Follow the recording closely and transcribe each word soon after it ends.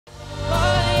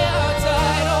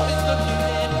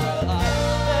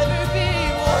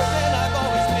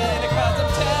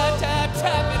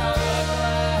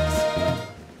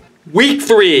Week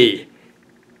 3.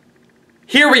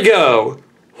 Here we go.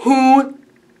 Who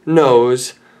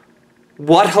knows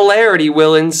what hilarity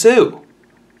will ensue?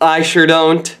 I sure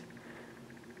don't.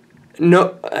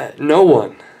 No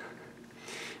one.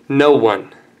 No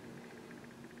one.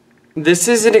 This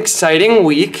is an exciting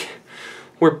week.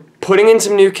 We're putting in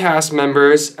some new cast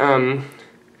members. I'm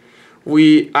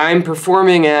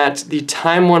performing at the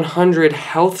Time 100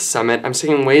 Health Summit. I'm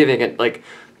singing Waving at like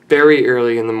very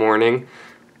early in the morning.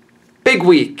 Big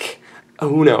week.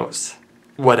 Who knows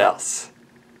what else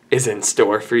is in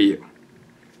store for you?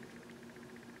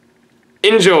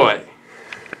 Enjoy.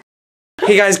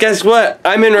 Hey guys, guess what?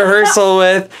 I'm in rehearsal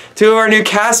with two of our new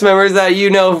cast members that you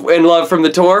know and love from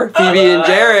the tour, Phoebe and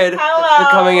Jared. Hello.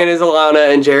 They're coming in as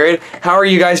Alana and Jared. How are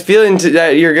you guys feeling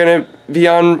that you're gonna be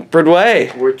on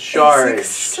Broadway? We're charged. It's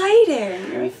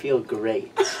exciting. We feel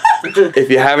great. If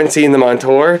you haven't seen them on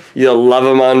tour, you'll love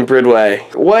them on Broadway.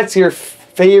 What's your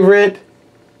favorite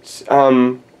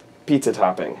pizza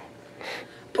topping?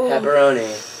 Pepperoni.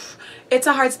 It's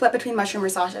a hard split between mushroom or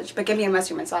sausage, but give me a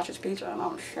mushroom and sausage pizza and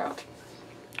I'll show.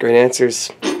 Great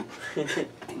answers.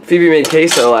 Phoebe made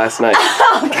queso last night.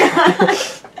 Oh, God.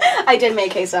 I did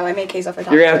make queso. I made queso for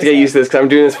Taco. You're gonna have to get used to this because I'm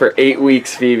doing this for 8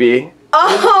 weeks, Phoebe.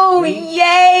 Oh,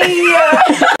 yay!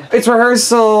 It's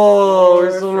rehearsal!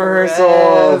 We're still in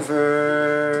rehearsal.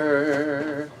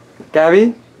 Forever.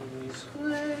 Gabby?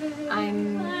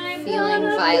 I'm feeling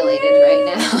violated right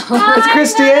now. It's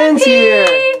Christiane's here!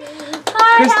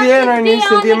 Christiane, our new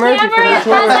Cynthia Murphy from the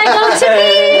tour.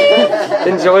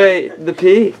 Enjoy the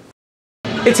pee.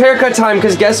 It's haircut time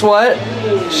because guess what?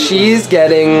 She's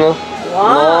getting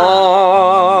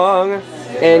long.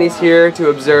 Annie's here to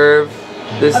observe.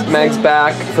 This Meg's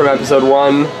back from episode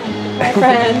 1. My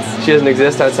friends. She doesn't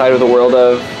exist outside of the world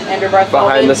of Andrew Barth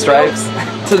Behind the Feldman.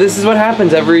 Stripes. So this is what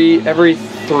happens every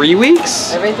 3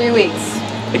 weeks. Every 3 weeks.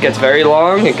 It gets very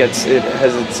long. It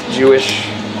has its Jewish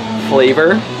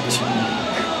flavor.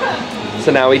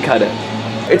 So now we cut it.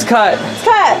 It's cut. It's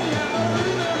cut.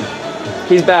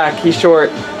 He's back. He's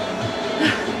short.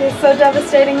 He's so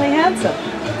devastatingly handsome.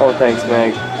 Oh, thanks,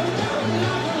 Meg.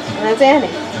 And that's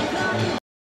Annie.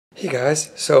 Hey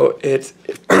guys. So it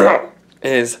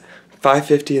is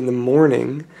 5:50 in the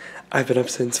morning. I've been up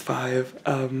since 5.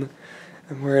 And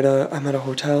I'm at a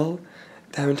hotel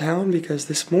downtown because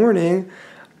this morning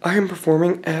I am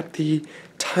performing at the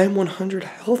Time 100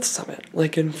 Health Summit,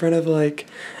 like in front of like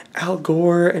Al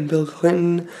Gore and Bill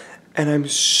Clinton, and I'm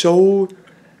so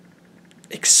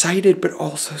excited but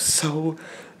also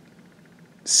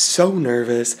so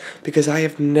nervous because I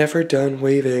have never done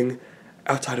waving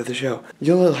outside of the show.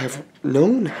 You'll have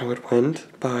known how it went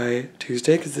by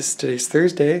Tuesday because today's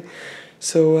Thursday,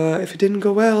 so if it didn't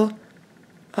go well,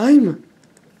 I'm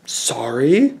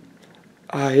sorry.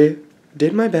 I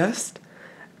did my best,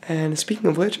 and speaking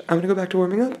of which, I'm gonna go back to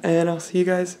warming up and I'll see you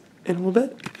guys in a little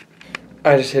bit.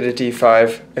 I just hit a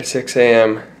D5 at 6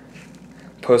 a.m.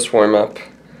 post warm-up.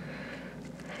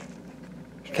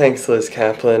 Thanks, Liz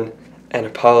Kaplan, and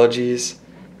apologies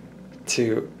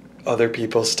to other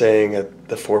people staying at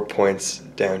the 4 Points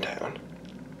downtown.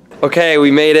 Okay,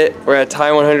 we made it. We're at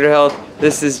Time 100 Health.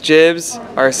 This is Jibbs,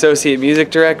 our associate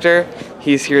music director.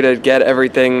 He's here to get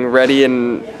everything ready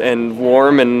and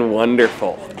warm and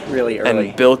wonderful. Really early.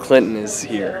 And Bill Clinton is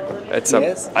here. He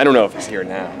is? I don't know if he's here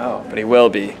now, Oh. but he will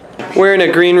be. We're in a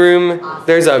green room.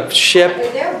 There's a ship.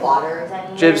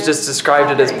 Jibbs just described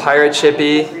it as pirate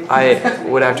shippy. I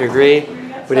would have to agree.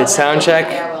 We did sound check.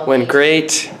 Went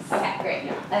great. Okay,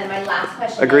 great. And then my last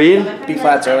question. Agreed? B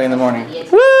flats early in the morning.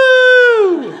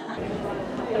 Woo!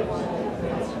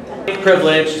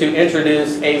 Privilege to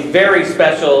introduce a very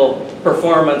special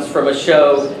performance from a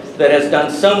show that has done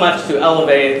so much to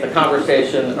elevate the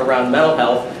conversation around mental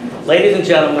health. Ladies and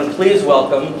gentlemen, please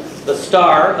welcome the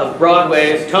star of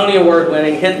Broadway's Tony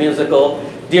Award-winning hit musical,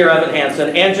 Dear Evan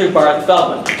Hansen, Andrew Barth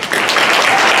Feldman.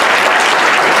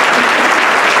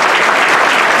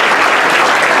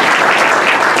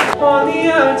 On the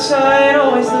outside,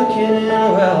 always looking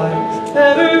well, I'll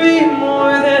never be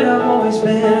more than I've always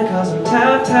been, 'cause I'm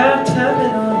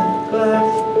tapping on the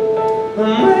glass.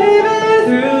 I'm waving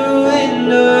through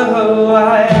window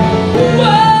wide.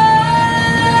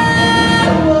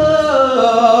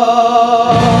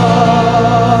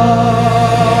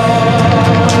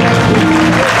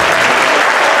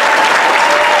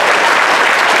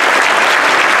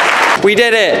 We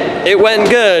did it! It went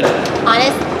good!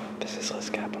 Honest. This is Liz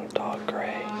Kaplan's dog,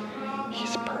 Gray.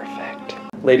 He's perfect.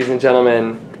 Ladies and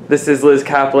gentlemen, this is Liz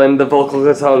Kaplan, the vocal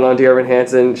consultant on Dear Evan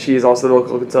Hansen. She's also the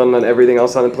vocal consultant on everything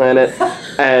else on the planet.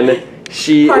 And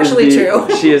She Partially is true.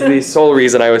 She is the sole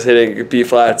reason I was hitting B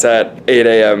flats at 8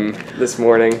 a.m. this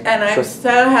morning. And I'm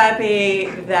so happy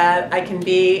that I can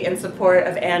be in support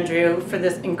of Andrew for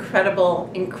this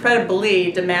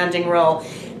incredibly demanding role.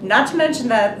 Not to mention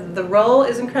that the role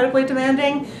is incredibly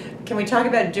demanding. Can we talk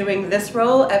about doing this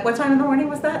role? At what time in the morning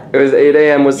was that? It was 8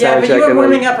 a.m. was sound check. Yeah, but you were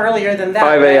warming up earlier than that.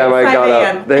 5 a.m. I got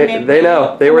up. They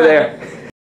know. They were there.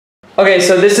 Okay,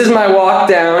 so this is my walk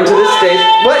down to the stage.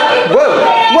 What? Whoa!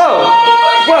 Whoa!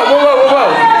 Whoa! Whoa! Whoa! Whoa!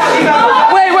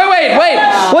 Wait!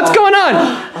 What's going on?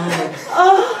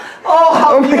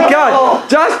 Oh my God!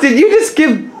 Josh, did you just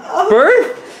give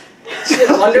birth?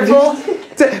 Wonderful.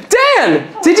 Dan,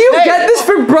 did you get this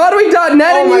from Broadway.net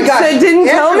and you didn't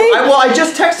tell me? Well, I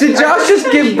just texted. Did Josh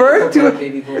just give birth to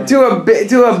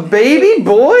a baby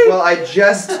boy? Well, I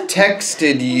just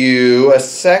texted you a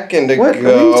second ago. What are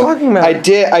you talking about? I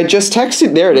did. I just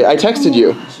texted. There it is. I texted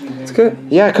you. It's good.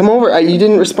 Yeah, come over. You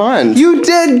didn't respond. You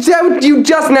did. You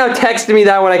just now texted me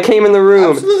that when I came in the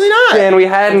room. Absolutely not. Dan, we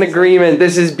had an agreement.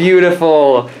 This is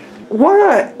beautiful.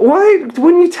 Why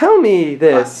wouldn't you tell me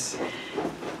this?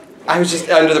 I was just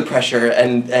under the pressure,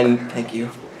 and thank you.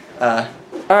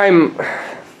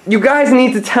 You guys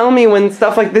need to tell me when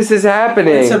stuff like this is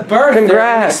happening. It's a birth.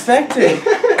 Congrats. Unexpected.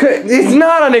 It's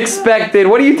not unexpected.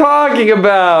 What are you talking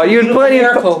about? You had plenty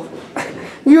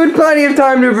of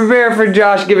time to prepare for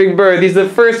Josh giving birth. He's the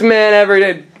first man ever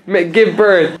to give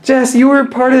birth. Jess, you were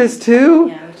part of this too?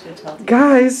 Yeah, we should have told you.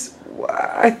 Guys,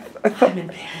 I thought... I'm in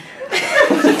bed.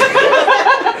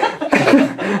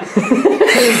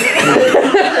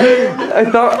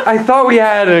 I thought we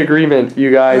had an agreement,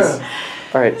 you guys.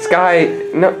 All right, Sky.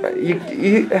 No, you.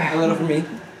 A little for me.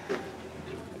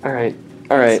 All right.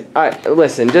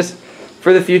 Listen, just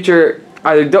for the future,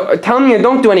 either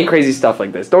don't do any crazy stuff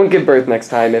like this. Don't give birth next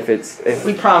time if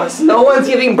We promise. No one's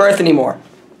giving birth anymore.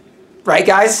 Right,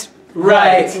 guys?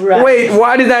 Right. Wait,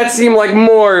 why did that seem like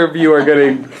more of you are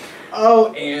gonna?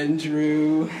 Oh,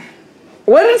 Andrew.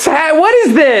 What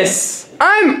is this?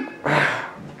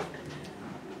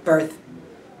 Birth.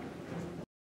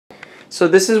 So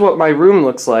this is what my room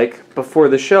looks like before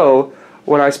the show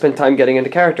when I spend time getting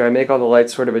into character. I make all the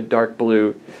lights sort of a dark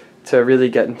blue to really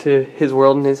get into his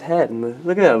world in his head. And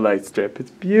look at that light strip.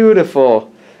 It's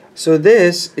beautiful. So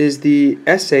this is the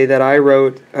essay that I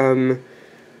wrote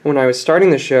when I was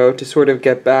starting the show to sort of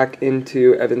get back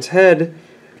into Evan's head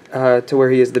to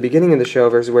where he is at the beginning of the show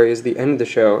versus where he is at the end of the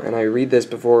show. And I read this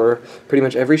before pretty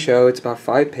much every show. It's about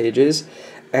 5 pages.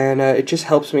 And it just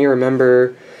helps me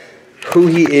remember who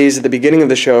he is at the beginning of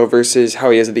the show versus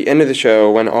how he is at the end of the show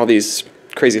when all these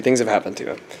crazy things have happened to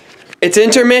him. It's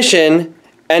intermission,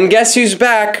 and guess who's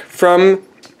back from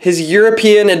his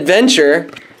European adventure?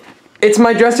 It's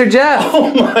my dresser, Jeff.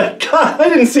 Oh my God, I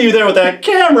didn't see you there with that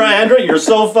camera, Andrew. You're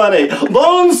so funny.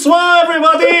 Bonsoir,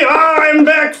 everybody. I'm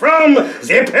back from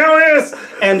the Paris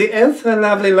and the ever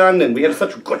lovely London. We had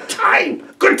such a good time.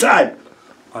 Good time.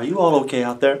 Are you all okay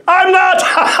out there? I'm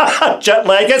not. Jet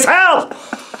lag as hell.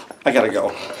 I gotta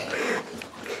go.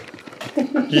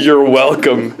 You're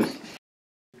welcome.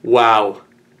 Wow.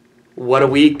 What a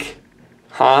week.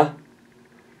 Huh?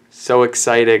 So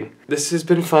exciting. This has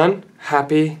been fun.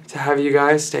 Happy to have you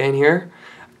guys staying here.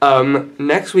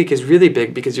 Next week is really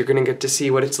big because you're gonna get to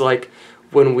see what it's like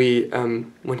when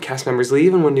when cast members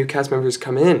leave and when new cast members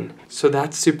come in. So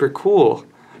that's super cool.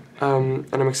 And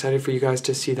I'm excited for you guys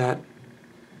to see that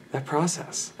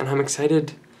process. And I'm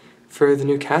excited for the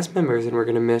new cast members, and we're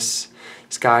gonna miss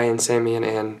Sky and Sammy and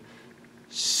Anne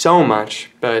so much,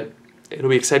 but it'll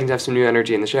be exciting to have some new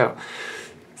energy in the show.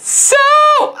 So,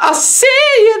 I'll see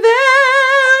you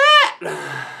there!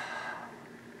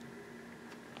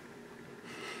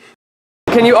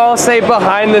 Can you all say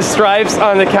behind the stripes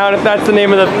on the count if that's the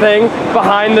name of the thing?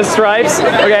 Behind the stripes.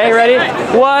 Okay, ready?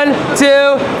 1,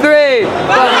 2, 3.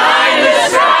 Behind the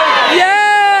stripes!